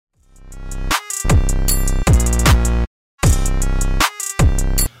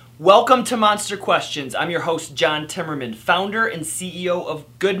Welcome to Monster Questions. I'm your host, John Timmerman, founder and CEO of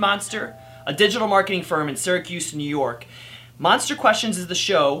Good Monster, a digital marketing firm in Syracuse, New York. Monster Questions is the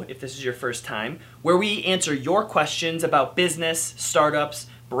show, if this is your first time, where we answer your questions about business, startups,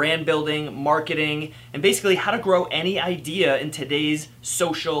 brand building, marketing, and basically how to grow any idea in today's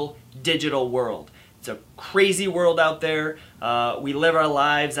social, digital world. It's a crazy world out there. We live our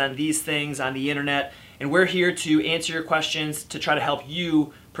lives on these things, on the internet, and we're here to answer your questions, to try to help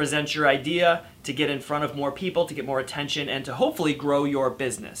you present your idea, to get in front of more people, to get more attention, and to hopefully grow your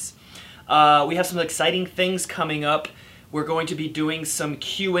business. We have some exciting things coming up. We're going to be doing some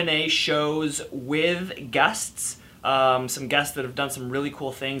Q&A shows with guests, some guests that have done some really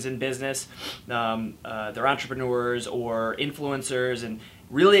cool things in business. They're entrepreneurs or influencers, and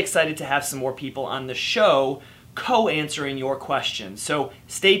really excited to have some more people on the show co-answering your questions. So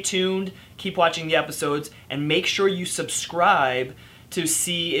stay tuned, keep watching the episodes, and make sure you subscribe to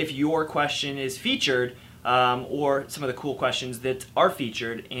see if your question is featured or some of the cool questions that are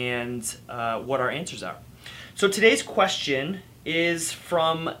featured and what our answers are. So today's question is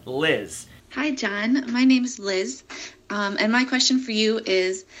from Liz. Hi, John. My name is Liz, and my question for you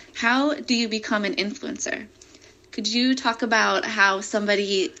is, how do you become an influencer? Could you talk about how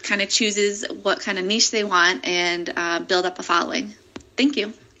somebody kind of chooses what kind of niche they want and build up a following? Thank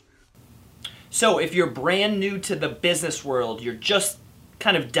you. So if you're brand new to the business world, you're just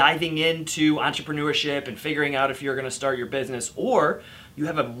kind of diving into entrepreneurship and figuring out if you're going to start your business, or you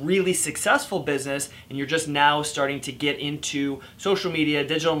have a really successful business and you're just now starting to get into social media,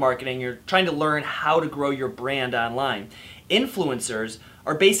 digital marketing, you're trying to learn how to grow your brand online. Influencers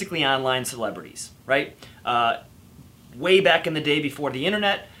are basically online celebrities, right? Way back in the day before the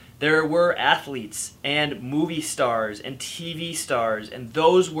internet, there were athletes and movie stars and TV stars, and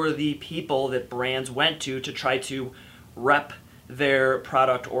those were the people that brands went to try to rep their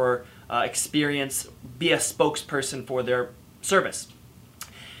product or experience, be a spokesperson for their service.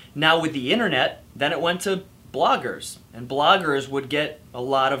 Now with the internet, then it went to bloggers, and bloggers would get a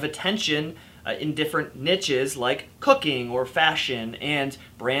lot of attention in different niches like cooking or fashion, and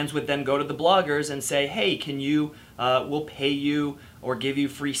brands would then go to the bloggers and say, hey, can you, we'll pay you or give you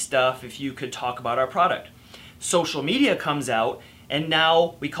free stuff if you could talk about our product. Social media comes out, and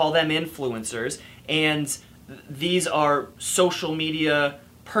now we call them influencers, and these are social media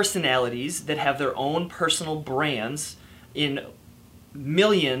personalities that have their own personal brands in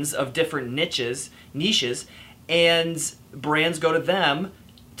millions of different niches, and brands go to them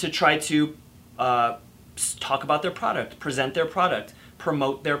to try to talk about their product, present their product,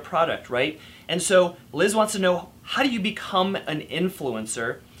 promote their product, right? And so Liz wants to know, how do you become an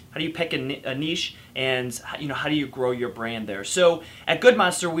influencer? How do you pick a niche, and how do you grow your brand there? So at Good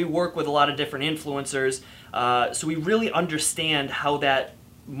Monster, we work with a lot of different influencers, so we really understand how that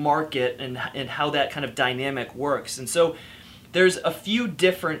market and how that kind of dynamic works. And so there's a few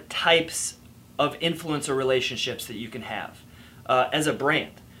different types of influencer relationships that you can have as a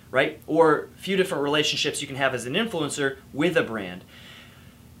brand, right? Or a few different relationships you can have as an influencer with a brand.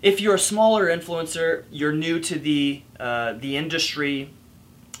 If you're a smaller influencer, you're new to the industry,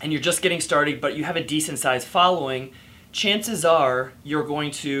 and you're just getting started, but you have a decent sized following, chances are you're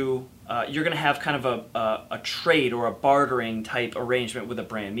going to have kind of a trade or a bartering type arrangement with a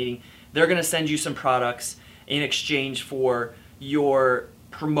brand, meaning they're going to send you some products in exchange for your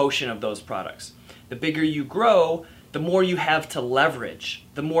promotion of those products. The bigger you grow, the more you have to leverage.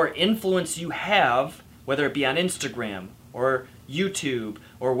 The more influence you have, whether it be on Instagram or YouTube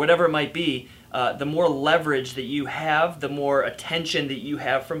or whatever it might be, the more leverage that you have, the more attention that you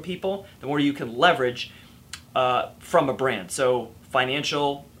have from people, the more you can leverage from a brand. So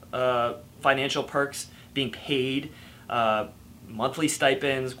financial perks, being paid, monthly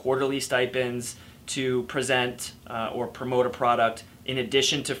stipends, quarterly stipends to present or promote a product. In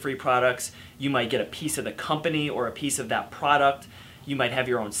addition to free products, you might get a piece of the company or a piece of that product. You might have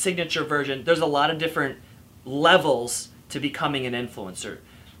your own signature version. There's a lot of different levels to becoming an influencer.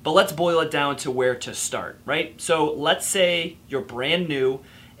 But let's boil it down to where to start, right? So let's say you're brand new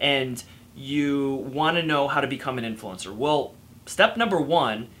and you want to know how to become an influencer. Well, step number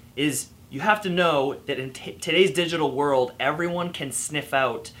one is you have to know that in today's digital world, everyone can sniff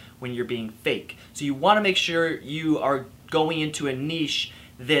out when you're being fake. So you want to make sure you are going into a niche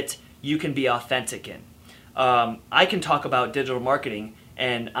that you can be authentic in. I can talk about digital marketing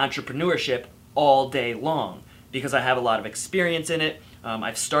and entrepreneurship all day long because I have a lot of experience in it.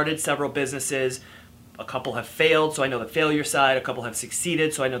 I've started several businesses. A couple have failed, so I know the failure side. A couple have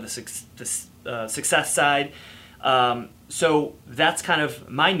succeeded, so I know the success side. So that's kind of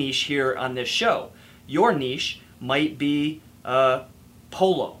my niche here on this show. Your niche might be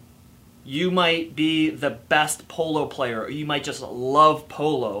polo, You might be the best polo player, or you might just love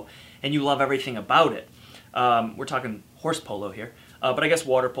polo and you love everything about it. We're talking horse polo here, but I guess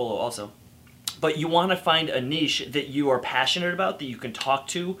water polo also. But you want to find a niche that you are passionate about, that you can talk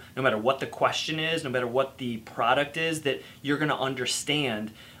to, no matter what the question is, no matter what the product is, that you're going to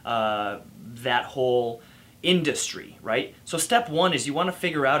understand that whole industry, right? So step one is you want to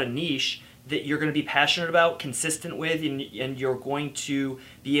figure out a niche that you're going to be passionate about, consistent with, and you're going to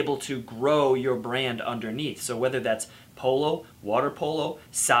be able to grow your brand underneath. So whether that's polo, water polo,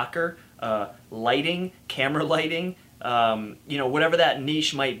 soccer, lighting, camera lighting, whatever that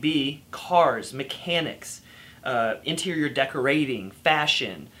niche might be, cars, mechanics, interior decorating,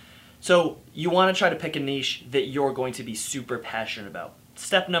 fashion. So you want to try to pick a niche that you're going to be super passionate about.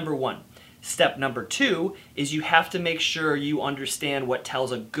 Step number one. Step number two is you have to make sure you understand what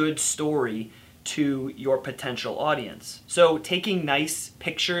tells a good story to your potential audience. So taking nice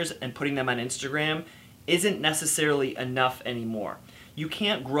pictures and putting them on Instagram isn't necessarily enough anymore. You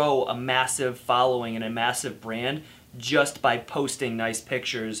can't grow a massive following and a massive brand just by posting nice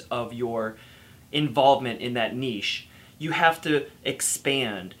pictures of your involvement in that niche. You have to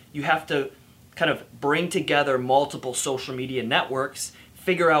expand. You have to kind of bring together multiple social media networks,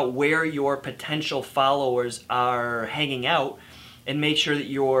 figure out where your potential followers are hanging out, and make sure that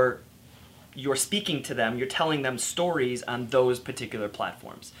you're speaking to them, you're telling them stories on those particular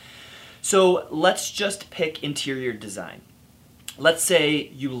platforms. So let's just pick interior design. Let's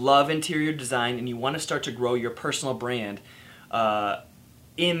say you love interior design and you want to start to grow your personal brand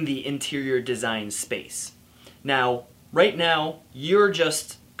in the interior design space. Now, right now, you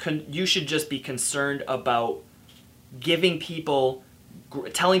should just be concerned about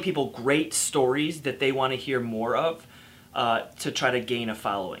telling people great stories that they want to hear more of to try to gain a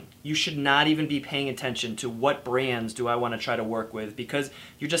following. You should not even be paying attention to what brands do I want to try to work with, because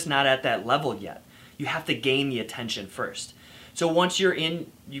you're just not at that level yet. You have to gain the attention first. So once you're in,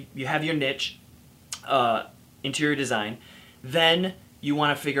 you have your niche, interior design, then you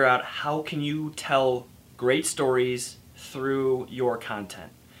want to figure out how can you tell great stories through your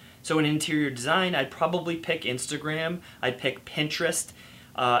content. So in interior design, I'd probably pick Instagram, I'd pick Pinterest,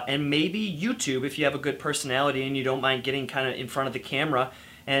 and maybe YouTube if you have a good personality and you don't mind getting kind of in front of the camera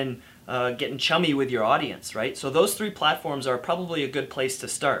and getting chummy with your audience, right? So those three platforms are probably a good place to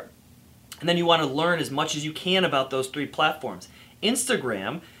start. And then you want to learn as much as you can about those three platforms.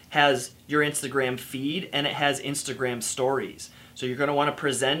 Instagram has your Instagram feed and it has Instagram stories. So you're going to want to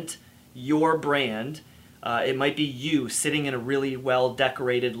present your brand. It might be you sitting in a really well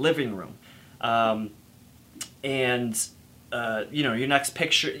decorated living room. Your next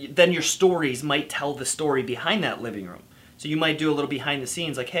picture, then your stories might tell the story behind that living room. So you might do a little behind the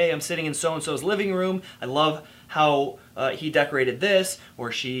scenes, like, hey, I'm sitting in so-and-so's living room. I love how he decorated this,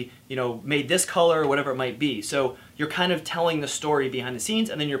 or she, made this color, or whatever it might be. So you're kind of telling the story behind the scenes,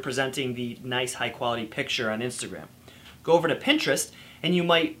 and then you're presenting the nice, high-quality picture on Instagram. Go over to Pinterest, and you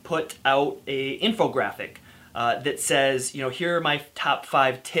might put out a infographic that says, here are my top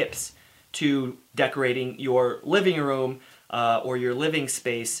 5 tips to decorating your living room or your living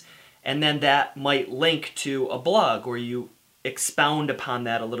space, and then that might link to a blog where you expound upon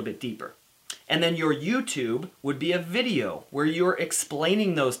that a little bit deeper. And then your YouTube would be a video where you're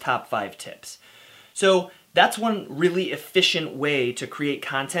explaining those top 5 tips. So that's one really efficient way to create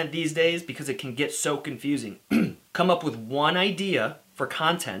content these days, because it can get so confusing. Come up with one idea for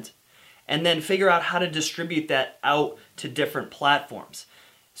content and then figure out how to distribute that out to different platforms.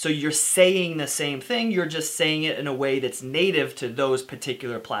 So you're saying the same thing, you're just saying it in a way that's native to those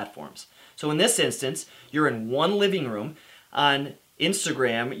particular platforms. So in this instance, you're in one living room. On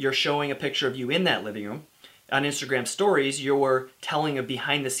Instagram, you're showing a picture of you in that living room. On Instagram stories, you're telling a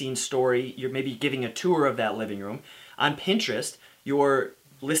behind-the-scenes story. You're maybe giving a tour of that living room. On Pinterest, you're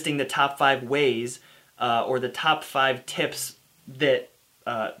listing the top 5 ways or the top 5 tips that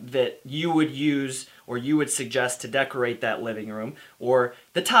you would use or you would suggest to decorate that living room, or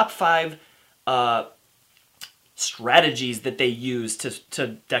the top 5 strategies that they use to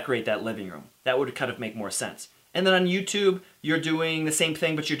decorate that living room. That would kind of make more sense. And then on YouTube, you're doing the same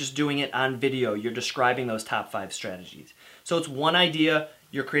thing, but you're just doing it on video. You're describing those top 5 strategies. So it's one idea,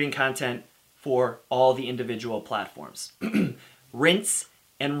 you're creating content for all the individual platforms. Rinse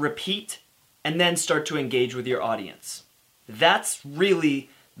and repeat, and then start to engage with your audience. That's really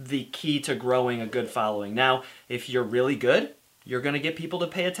the key to growing a good following. Now, if you're really good, you're going to get people to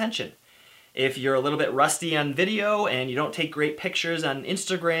pay attention. If you're a little bit rusty on video and you don't take great pictures on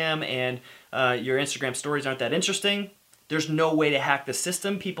Instagram and your Instagram stories aren't that interesting, there's no way to hack the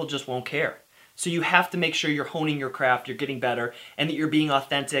system. People just won't care. So you have to make sure you're honing your craft, you're getting better, and that you're being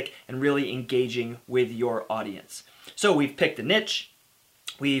authentic and really engaging with your audience. So we've picked a niche,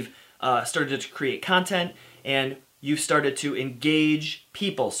 we've started to create content, and you've started to engage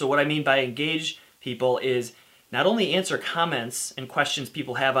people. So what I mean by engage people is not only answer comments and questions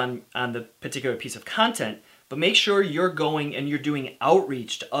people have on the particular piece of content, but make sure you're going and you're doing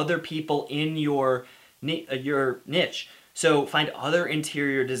outreach to other people in your niche. So find other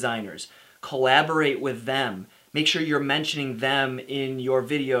interior designers, collaborate with them, make sure you're mentioning them in your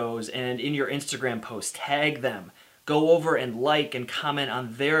videos and in your Instagram posts, tag them, go over and like and comment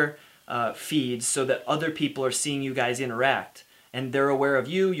on their feeds so that other people are seeing you guys interact. And they're aware of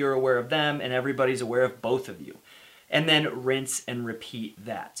you, you're aware of them, and everybody's aware of both of you. And then rinse and repeat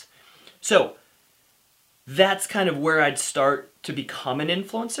that. So that's kind of where I'd start to become an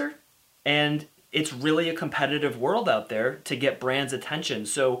influencer. And it's really a competitive world out there to get brands' attention.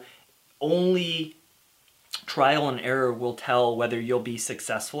 So only trial and error will tell whether you'll be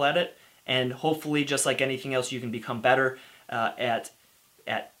successful at it. And hopefully, just like anything else, you can become better at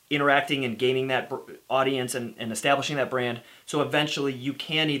interacting and gaining that audience and establishing that brand. So eventually you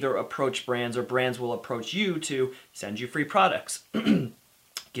can either approach brands or brands will approach you to send you free products,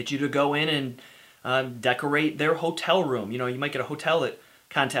 get you to go in and decorate their hotel room. You know, you might get a hotel that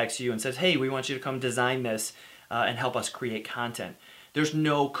contacts you and says, hey, we want you to come design this and help us create content. There's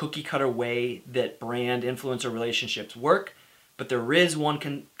no cookie cutter way that brand influencer relationships work, but there is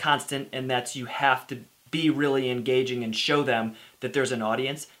one constant, and that's you have to be really engaging and show them that there's an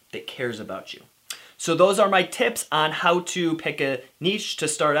audience that cares about you. So those are my tips on how to pick a niche to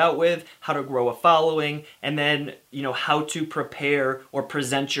start out with, how to grow a following, and then how to prepare or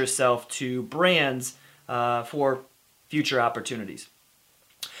present yourself to brands for future opportunities.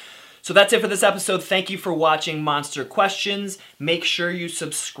 So that's it for this episode. Thank you for watching Monster Questions. Make sure you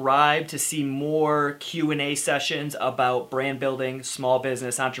subscribe to see more Q&A sessions about brand building, small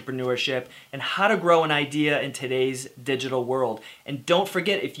business, entrepreneurship, and how to grow an idea in today's digital world. And don't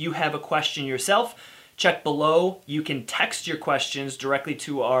forget, if you have a question yourself, check below. You can text your questions directly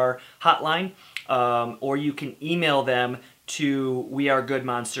to our hotline, or you can email them to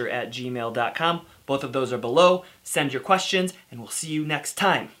wearegoodmonster@gmail.com. Both of those are below. Send your questions, and we'll see you next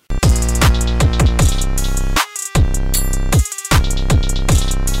time.